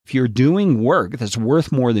If you're doing work that's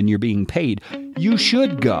worth more than you're being paid, you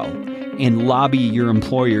should go and lobby your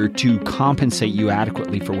employer to compensate you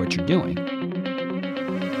adequately for what you're doing.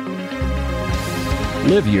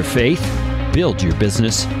 Live your faith, build your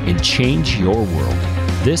business, and change your world.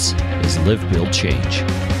 This is Live, Build, Change.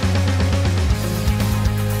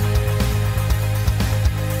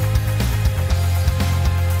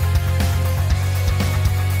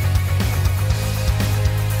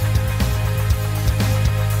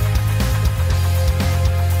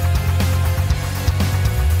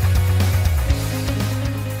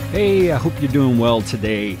 Hey, I hope you're doing well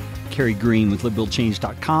today. Carey Green with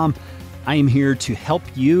LiveBuildChange.com. I am here to help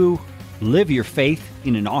you live your faith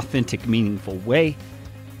in an authentic, meaningful way,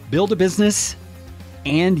 build a business,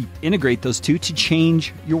 and integrate those two to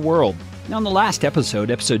change your world. Now, in the last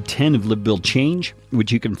episode 10 of Live, Build, Change,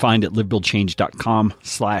 which you can find at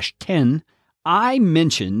LiveBuildChange.com/10, I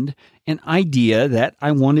mentioned an idea that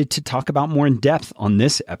I wanted to talk about more in depth on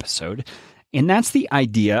this episode. And that's the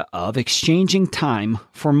idea of exchanging time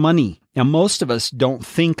for money. Now, most of us don't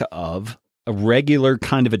think of a regular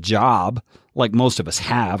kind of a job, like most of us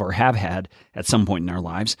have or have had at some point in our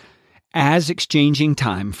lives, as exchanging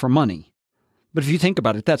time for money. But if you think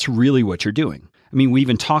about it, that's really what you're doing. I mean, we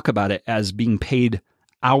even talk about it as being paid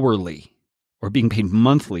hourly or being paid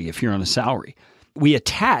monthly if you're on a salary. We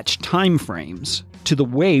attach time frames to the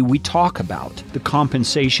way we talk about the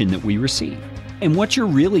compensation that we receive. And what you're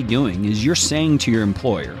really doing is you're saying to your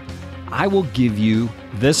employer, I will give you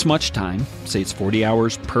this much time, say it's 40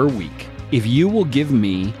 hours per week, if you will give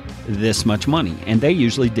me this much money. And they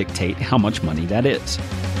usually dictate how much money that is.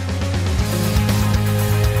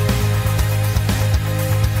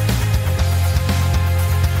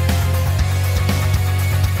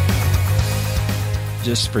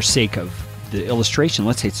 Just for sake of the illustration,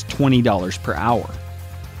 let's say it's $20 per hour.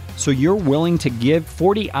 So you're willing to give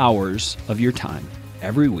 40 hours of your time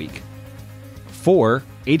every week for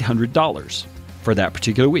 $800 for that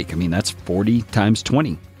particular week. I mean, that's 40 times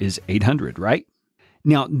 20 is 800, right?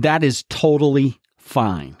 Now, that is totally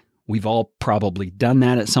fine. We've all probably done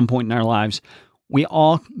that at some point in our lives. We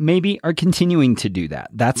all maybe are continuing to do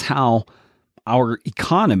that. That's how our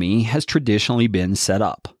economy has traditionally been set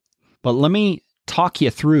up. But let me talk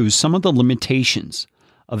you through some of the limitations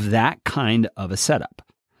of that kind of a setup.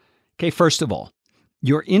 Okay, first of all,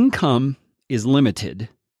 your income is limited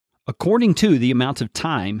according to the amount of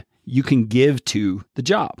time you can give to the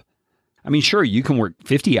job. I mean, sure, you can work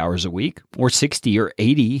 50 hours a week or 60 or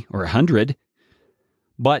 80 or 100,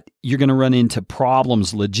 but you're going to run into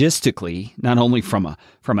problems logistically, not only from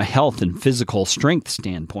a health and physical strength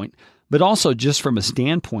standpoint, but also just from a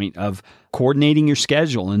standpoint of coordinating your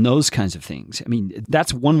schedule and those kinds of things. I mean,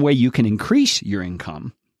 that's one way you can increase your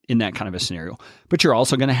income in that kind of a scenario. But you're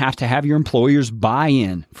also going to have your employer's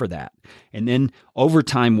buy-in for that. And then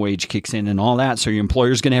overtime wage kicks in and all that. So your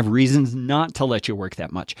employer's going to have reasons not to let you work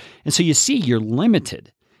that much. And so you see, you're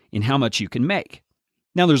limited in how much you can make.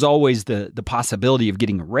 Now, there's always the possibility of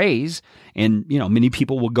getting a raise. And, many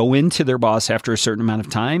people will go into their boss after a certain amount of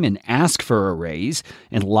time and ask for a raise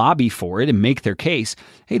and lobby for it and make their case.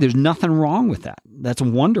 Hey, there's nothing wrong with that. That's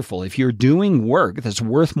wonderful. If you're doing work that's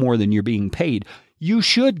worth more than you're being paid, you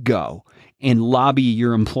should go and lobby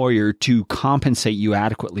your employer to compensate you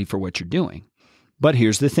adequately for what you're doing. But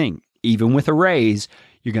here's the thing. Even with a raise,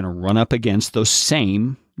 you're going to run up against those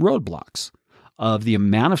same roadblocks of the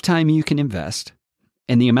amount of time you can invest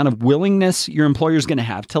and the amount of willingness your employer is going to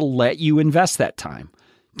have to let you invest that time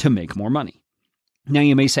to make more money. Now,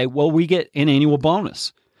 you may say, well, we get an annual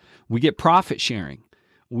bonus. We get profit sharing.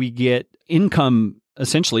 We get income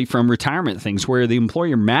essentially from retirement things where the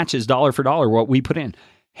employer matches dollar for dollar what we put in.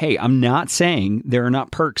 Hey, I'm not saying there are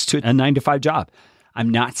not perks to a 9-to-5 job. I'm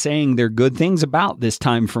not saying there are good things about this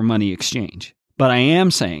time for money exchange, but I am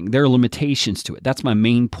saying there are limitations to it. That's my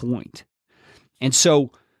main point. And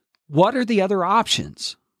so what are the other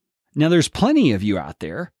options? Now, there's plenty of you out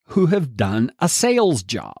there who have done a sales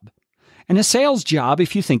job. And a sales job,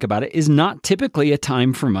 if you think about it, is not typically a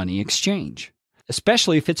time for money exchange,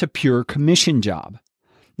 especially if it's a pure commission job.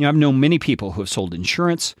 I've known many people who have sold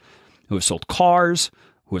insurance, who have sold cars,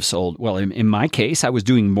 who have sold, well, in my case, I was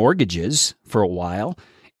doing mortgages for a while,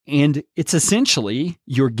 and it's essentially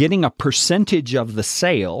you're getting a percentage of the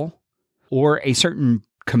sale or a certain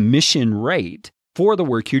commission rate for the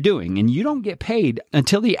work you're doing, and you don't get paid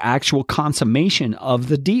until the actual consummation of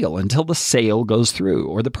the deal, until the sale goes through,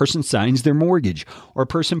 or the person signs their mortgage, or a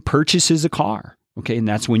person purchases a car. Okay, and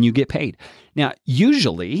that's when you get paid. Now,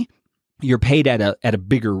 usually you're paid at a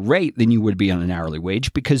bigger rate than you would be on an hourly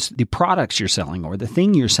wage because the products you're selling or the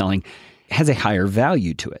thing you're selling has a higher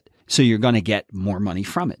value to it. So you're going to get more money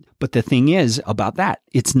from it. But the thing is about that,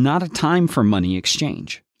 it's not a time for money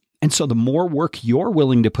exchange. And so the more work you're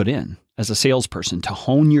willing to put in as a salesperson to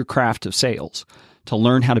hone your craft of sales, to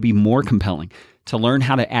learn how to be more compelling, to learn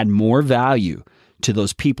how to add more value to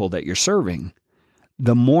those people that you're serving,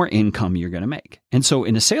 the more income you're going to make. And so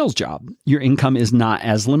in a sales job, your income is not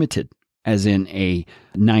as limited as in a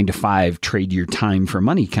 9-to-5 trade your time for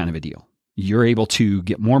money kind of a deal. You're able to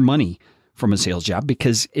get more money from a sales job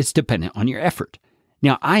because it's dependent on your effort.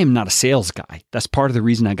 Now, I am not a sales guy. That's part of the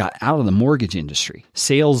reason I got out of the mortgage industry.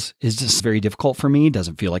 Sales is just very difficult for me. It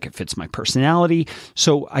doesn't feel like it fits my personality.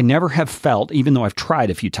 So I never have felt, even though I've tried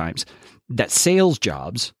a few times, that sales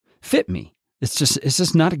jobs fit me. It's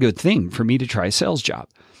just not a good thing for me to try a sales job.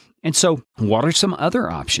 And so what are some other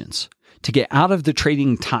options to get out of the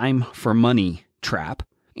trading time for money trap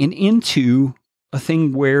and into a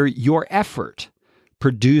thing where your effort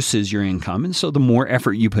produces your income? And so the more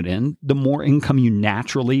effort you put in, the more income you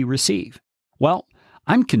naturally receive. Well,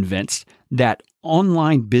 I'm convinced that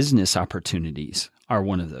online business opportunities are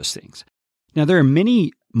one of those things. Now, there are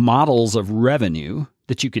many models of revenue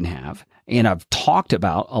that you can have. And I've talked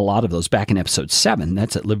about a lot of those back in episode 7.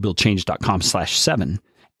 That's at livebuildchange.com/7.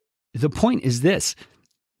 The point is this: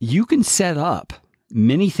 you can set up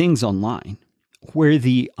many things online where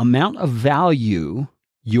the amount of value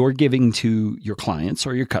you're giving to your clients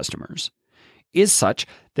or your customers is such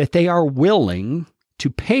that they are willing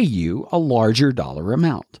to pay you a larger dollar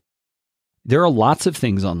amount. There are lots of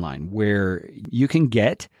things online where you can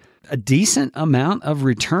get a decent amount of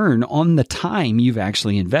return on the time you've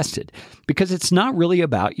actually invested, because it's not really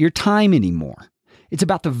about your time anymore. It's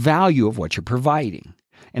about the value of what you're providing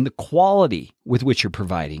and the quality with which you're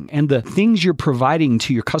providing and the things you're providing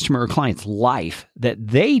to your customer or client's life that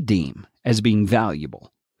they deem as being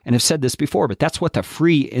valuable. And I've said this before, but that's what the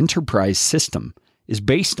free enterprise system is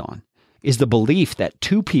based on, is the belief that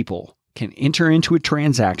two people can enter into a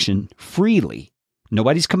transaction freely.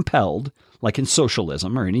 Nobody's compelled, like in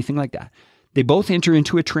socialism or anything like that. They both enter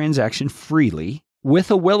into a transaction freely with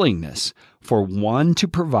a willingness for one to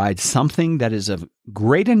provide something that is of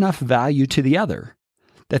great enough value to the other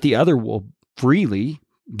that the other will freely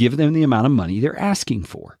give them the amount of money they're asking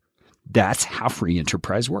for. That's how free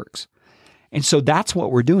enterprise works. And so that's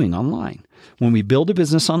what we're doing online. When we build a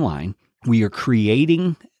business online, we are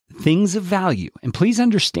creating things of value. And please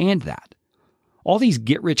understand that. All these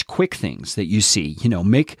get-rich-quick things that you see,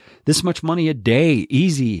 make this much money a day,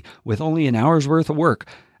 easy, with only an hour's worth of work.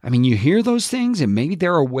 I mean, you hear those things, and maybe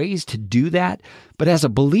there are ways to do that. But as a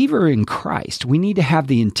believer in Christ, we need to have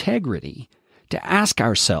the integrity to ask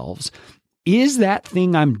ourselves, is that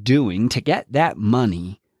thing I'm doing to get that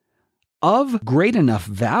money of great enough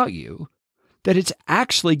value that it's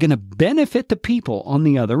actually going to benefit the people on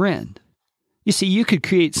the other end? You see, you could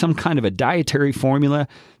create some kind of a dietary formula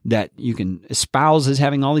that you can espouse as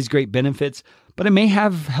having all these great benefits, but it may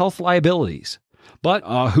have health liabilities. But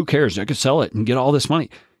who cares? I could sell it and get all this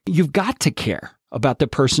money. You've got to care about the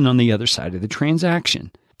person on the other side of the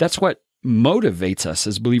transaction. That's what motivates us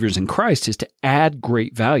as believers in Christ, is to add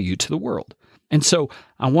great value to the world. And so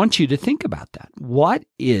I want you to think about that. What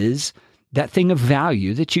is that thing of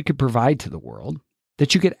value that you could provide to the world,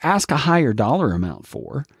 that you could ask a higher dollar amount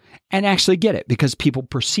for and actually get it because people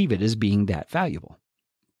perceive it as being that valuable?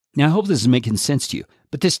 Now, I hope this is making sense to you,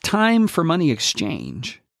 but this time for money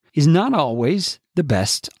exchange is not always the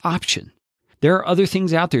best option. There are other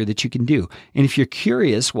things out there that you can do. And if you're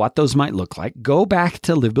curious what those might look like, go back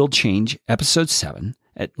to Live Build Change episode 7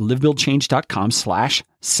 at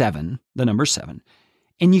livebuildchange.com/7, the number 7.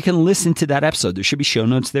 And you can listen to that episode. There should be show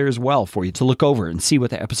notes there as well for you to look over and see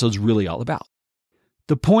what the episode's really all about.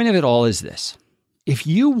 The point of it all is this: if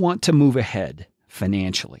you want to move ahead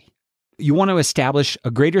financially, you want to establish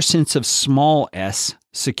a greater sense of small s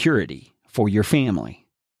security for your family,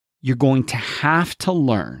 you're going to have to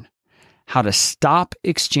learn how to stop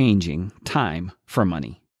exchanging time for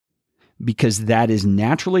money, because that is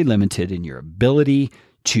naturally limited, and your ability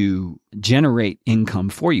to generate income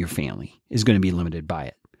for your family is going to be limited by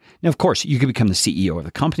it. Now, of course, you could become the CEO of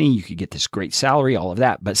the company, you could get this great salary, all of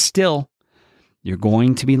that, but still, you're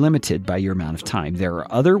going to be limited by your amount of time. There are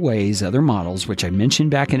other ways, other models, which I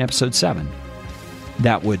mentioned back in episode 7,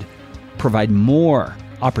 that would provide more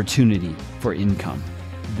opportunity for income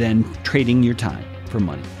than trading your time for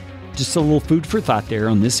money. Just a little food for thought there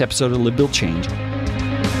on this episode of Live, Build, Change.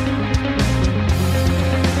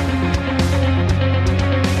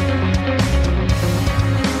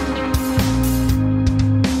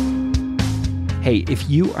 Hey, if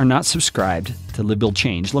you are not subscribed to Live, Build,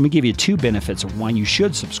 Change, let me give you 2 benefits of why you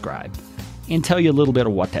should subscribe and tell you a little bit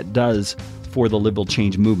of what that does for the Live, Build,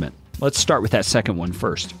 Change movement. Let's start with that second one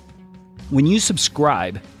first. When you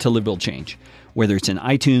subscribe to Live, Build, Change, whether it's in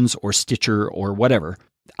iTunes or Stitcher or whatever,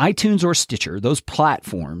 iTunes or Stitcher, those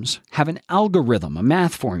platforms have an algorithm, a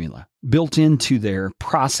math formula built into their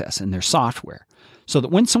process and their software, so that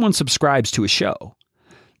when someone subscribes to a show,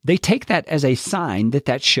 they take that as a sign that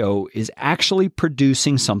that show is actually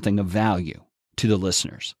producing something of value to the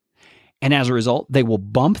listeners. And as a result, they will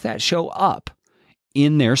bump that show up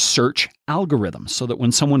in their search algorithm so that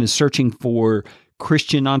when someone is searching for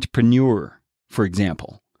Christian entrepreneur, for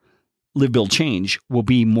example, Live, Build, Change will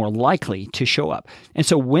be more likely to show up. And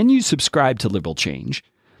so when you subscribe to Live, Build, Change,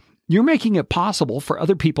 you're making it possible for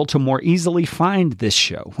other people to more easily find this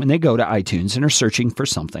show when they go to iTunes and are searching for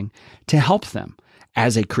something to help them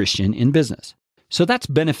as a Christian in business. So that's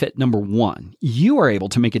benefit number one. You are able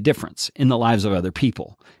to make a difference in the lives of other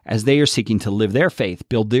people as they are seeking to live their faith,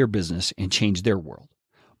 build their business, and change their world.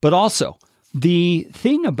 But also, the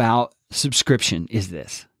thing about subscription is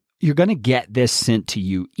this. You're going to get this sent to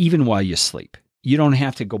you even while you sleep. You don't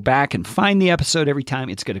have to go back and find the episode every time.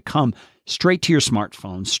 It's going to come straight to your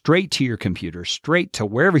smartphone, straight to your computer, straight to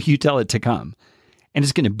wherever you tell it to come. And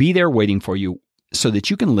it's going to be there waiting for you so that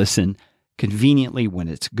you can listen conveniently when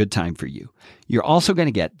it's a good time for you. You're also going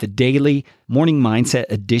to get the daily morning mindset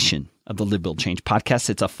edition of the Live, Build, Change podcast.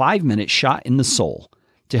 It's a 5-minute shot in the soul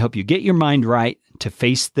to help you get your mind right to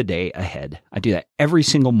face the day ahead. I do that every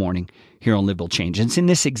single morning here on Live, Build, Change. And it's in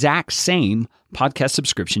this exact same podcast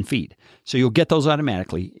subscription feed. So you'll get those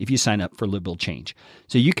automatically if you sign up for Live, Build, Change.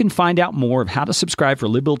 So you can find out more of how to subscribe for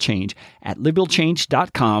Live, Build, Change at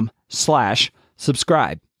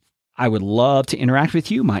livebuildchange.com/subscribe. I would love to interact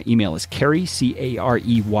with you. My email is Carey, Carey,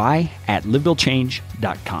 at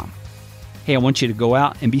livebuildchange.com. Hey, I want you to go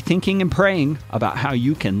out and be thinking and praying about how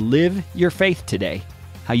you can live your faith today,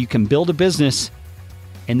 how you can build a business,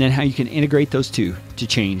 and then how you can integrate those two to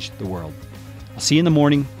change the world. I'll see you in the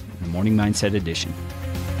morning Mindset Edition.